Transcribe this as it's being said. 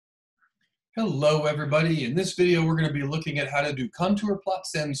Hello everybody. In this video we're going to be looking at how to do contour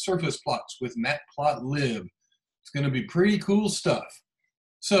plots and surface plots with Matplotlib. It's going to be pretty cool stuff.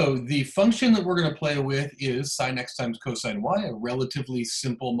 So the function that we're going to play with is sin x times cosine y, a relatively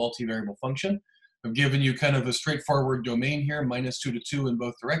simple multivariable function. I've given you kind of a straightforward domain here, -2 to 2 in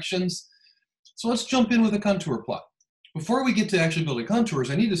both directions. So let's jump in with a contour plot. Before we get to actually building contours,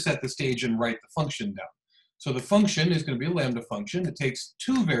 I need to set the stage and write the function down. So the function is going to be a lambda function. It takes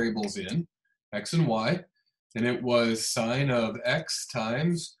two variables in, x and y, and it was sine of x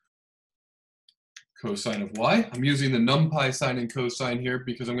times cosine of y. I'm using the numpy sine and cosine here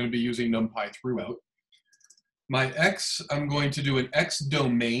because I'm going to be using numpy throughout. My x, I'm going to do an x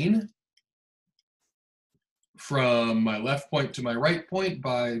domain from my left point to my right point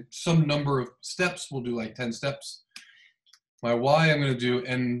by some number of steps. We'll do like 10 steps. My y, I'm going to do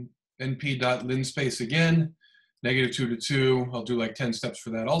np.linspace again, -2 to 2. I'll do like 10 steps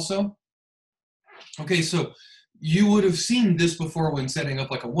for that also. Okay, so you would have seen this before when setting up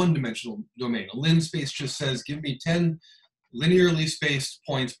like a one-dimensional domain. A linspace just says, give me 10 linearly spaced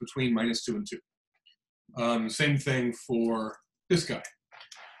points between -2 and 2. Same thing for this guy.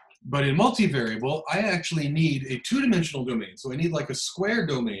 But in multivariable, I actually need a two-dimensional domain. So I need like a square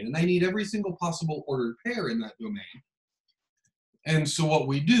domain, and I need every single possible ordered pair in that domain. And so what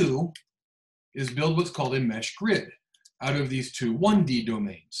we do is build what's called a mesh grid out of these two 1D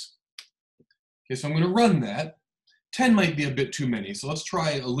domains. Okay, so I'm going to run that. 10 might be a bit too many, so let's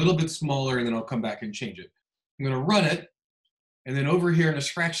try a little bit smaller and then I'll come back and change it. I'm going to run it, and then over here in a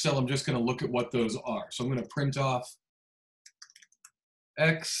scratch cell, I'm just going to look at what those are. So I'm going to print off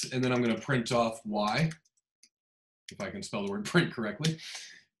x, and then I'm going to print off y, if I can spell the word print correctly.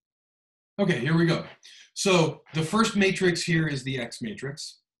 Okay, here we go. So the first matrix here is the x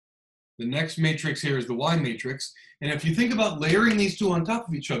matrix. The next matrix here is the y matrix. And if you think about layering these two on top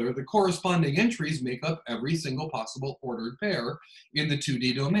of each other, the corresponding entries make up every single possible ordered pair in the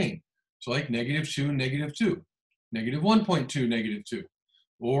 2D domain. So like -2, -2, -1.2, -2.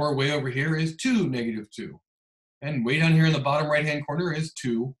 Or way over here is 2, -2. And way down here in the bottom right-hand corner is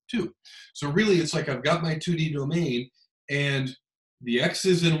 2, 2. So really it's like I've got my 2D domain, and the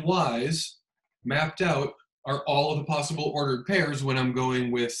x's and y's mapped out are all of the possible ordered pairs when I'm going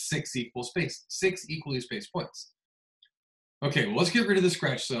with six equally spaced points. Okay, well, let's get rid of the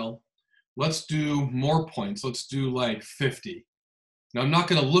scratch cell. Let's do more points. Let's do like 50. Now, I'm not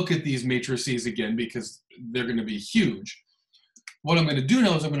going to look at these matrices again because they're going to be huge. What I'm going to do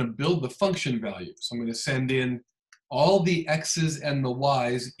now is I'm going to build the function value. So I'm going to send in all the x's and the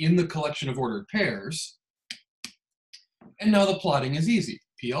y's in the collection of ordered pairs. And now the plotting is easy.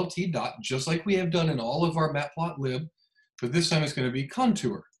 PLT dot, just like we have done in all of our Matplotlib, but this time it's going to be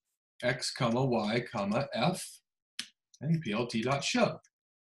contour, x, y, f, and PLT dot show.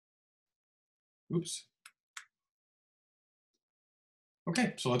 Oops.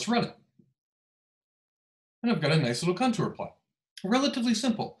 Okay, so let's run it. And I've got a nice little contour plot. Relatively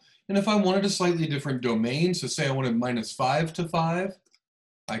simple. And if I wanted a slightly different domain, so say I wanted -5 to 5,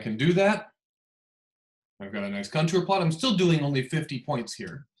 I can do that. I've got a nice contour plot. I'm still doing only 50 points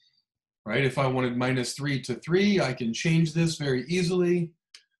here, right? If I wanted -3 to 3, I can change this very easily.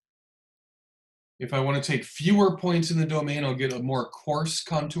 If I want to take fewer points in the domain, I'll get a more coarse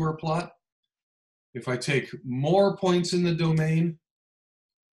contour plot. If I take more points in the domain,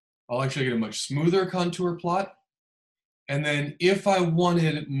 I'll actually get a much smoother contour plot. And then if I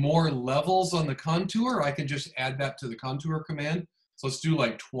wanted more levels on the contour, I can just add that to the contour command. So let's do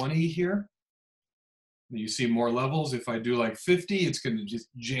like 20 here. You see more levels. If I do like 50, it's going to just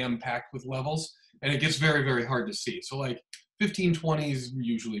jam-packed with levels, and it gets very, very hard to see. So like 15, 20 is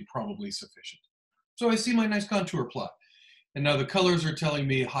usually probably sufficient. So I see my nice contour plot. And now the colors are telling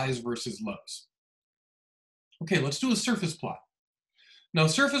me highs versus lows. Okay, let's do a surface plot. Now,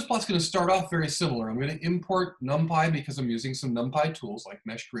 surface plot's going to start off very similar. I'm going to import numpy because I'm using some numpy tools like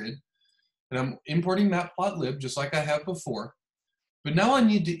mesh grid. And I'm importing Matplotlib just like I have before. But now I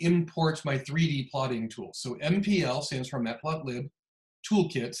need to import my 3D plotting tool. So MPL stands for Matplotlib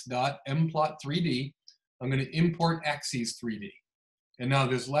toolkits.mplot3d. I'm going to import axes 3D. And now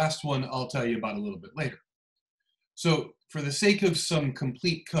this last one I'll tell you about a little bit later. So for the sake of some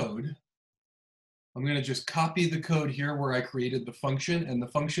complete code, I'm going to just copy the code here where I created the function and the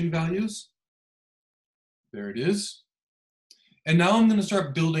function values. There it is. And now I'm going to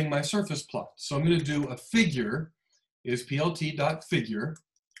start building my surface plot. So I'm going to do a figure is plt.figure.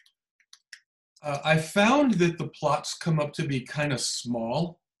 I found that the plots come up to be kind of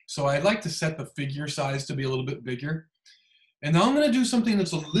small, so I'd like to set the figure size to be a little bit bigger. And now I'm going to do something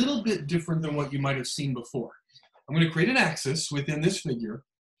that's a little bit different than what you might have seen before. I'm going to create an axis within this figure,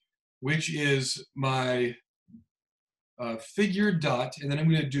 which is my figure dot, and then I'm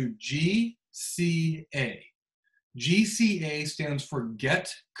going to do GCA. GCA stands for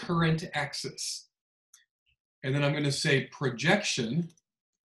get current axis. And then I'm going to say projection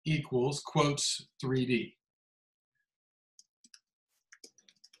equals quotes 3D.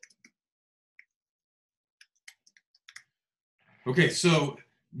 Okay, so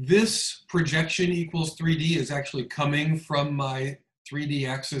this projection equals 3D is actually coming from my 3D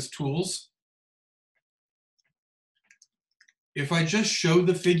axis tools. If I just show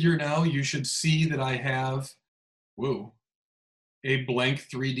the figure now, you should see that I have, whoa, a blank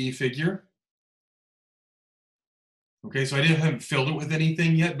 3D figure. Okay, so I haven't filled it with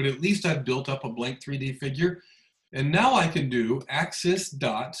anything yet, but at least I've built up a blank 3D figure. And now I can do axis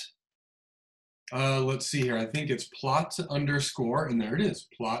dot, let's see here, I think it's plot underscore, and there it is,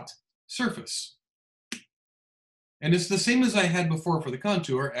 plot surface. And it's the same as I had before for the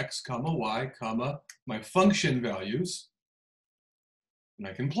contour, x comma y comma my function values, and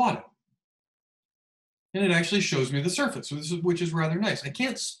I can plot it. And it actually shows me the surface, which is rather nice. I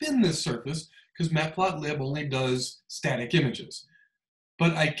can't spin this surface because Matplotlib only does static images.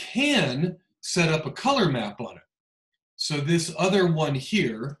 But I can set up a color map on it. So this other one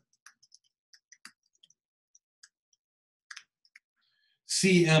here,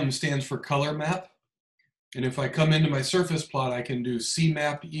 CM stands for color map. And if I come into my surface plot, I can do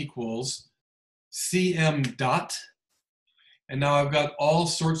CMap equals CM dot. And now I've got all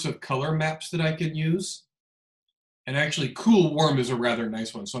sorts of color maps that I can use. And actually, cool warm is a rather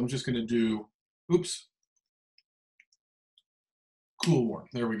nice one. So I'm just going to do, oops, cool warm.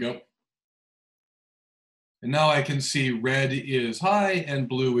 There we go. And now I can see red is high and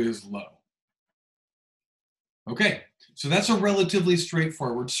blue is low. Okay, so that's a relatively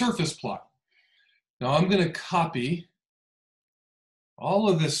straightforward surface plot. Now I'm going to copy all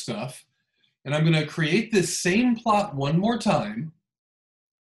of this stuff, and I'm going to create this same plot one more time.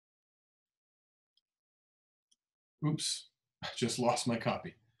 Oops, I just lost my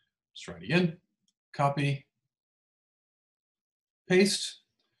copy. Let's try it again. Copy, paste.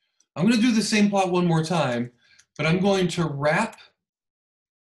 I'm going to do the same plot one more time, but I'm going to wrap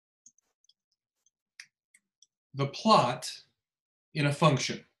the plot in a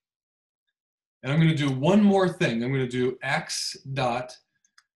function. And I'm going to do one more thing. I'm going to do x dot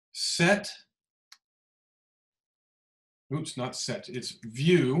set, oops, not set, it's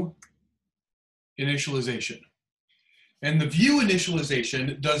view initialization. And the view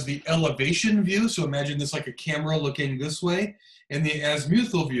initialization does the elevation view, so imagine this like a camera looking this way, and the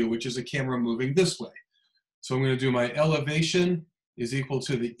azimuthal view, which is a camera moving this way. So I'm going to do my elevation is equal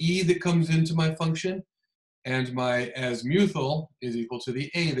to the E that comes into my function, and my azimuthal is equal to the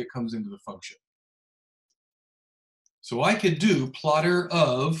A that comes into the function. So I could do plotter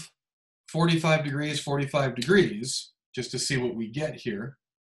of 45 degrees, just to see what we get here,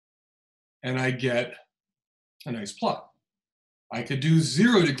 and I get a nice plot. I could do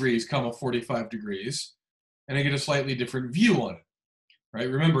 0 degrees, comma 45 degrees, and I get a slightly different view on it, right?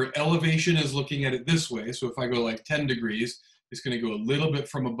 Remember, elevation is looking at it this way, so if I go like 10 degrees, it's going to go a little bit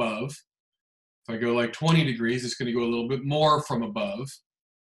from above. If I go like 20 degrees, it's going to go a little bit more from above,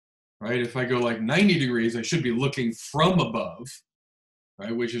 right? If I go like 90 degrees, I should be looking from above,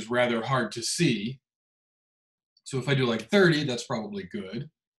 right, which is rather hard to see. So if I do like 30, that's probably good.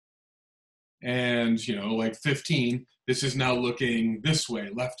 And, you know, like 15, this is now looking this way,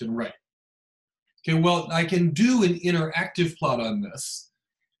 left and right. Okay, well, I can do an interactive plot on this.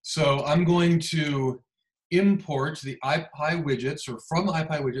 So I'm going to import the IPy widgets, or from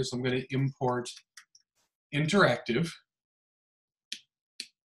IPy widgets, I'm going to import interactive.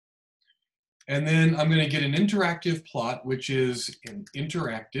 And then I'm going to get an interactive plot, which is an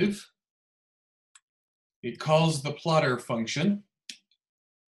interactive. It calls the plotter function,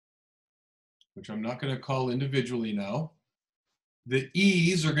 which I'm not going to call individually now. The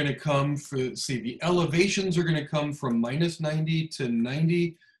E's are going to come for, see, the elevations are going to come from minus 90 to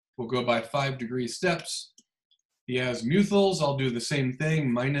 90. We'll go by 5 degree steps. The azimuthals, I'll do the same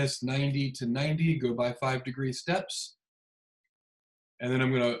thing, minus 90 to 90, go by 5 degree steps. And then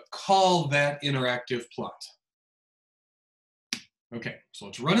I'm going to call that interactive plot. Okay, so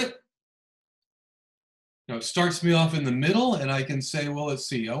let's run it. Now it starts me off in the middle, and I can say, well, let's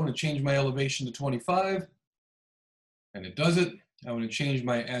see, I want to change my elevation to 25, and it does it. I want to change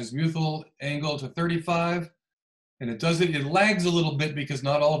my azimuthal angle to 35, and it does it. It lags a little bit because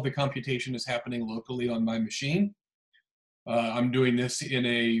not all of the computation is happening locally on my machine. I'm doing this in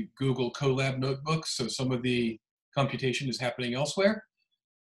a Google Colab notebook, so some of the computation is happening elsewhere.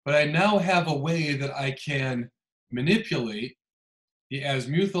 But I now have a way that I can manipulate the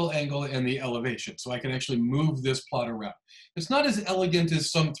azimuthal angle and the elevation. So I can actually move this plot around. It's not as elegant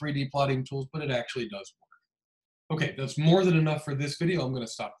as some 3D plotting tools, but it actually does work. Okay, that's more than enough for this video. I'm going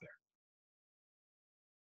to stop there.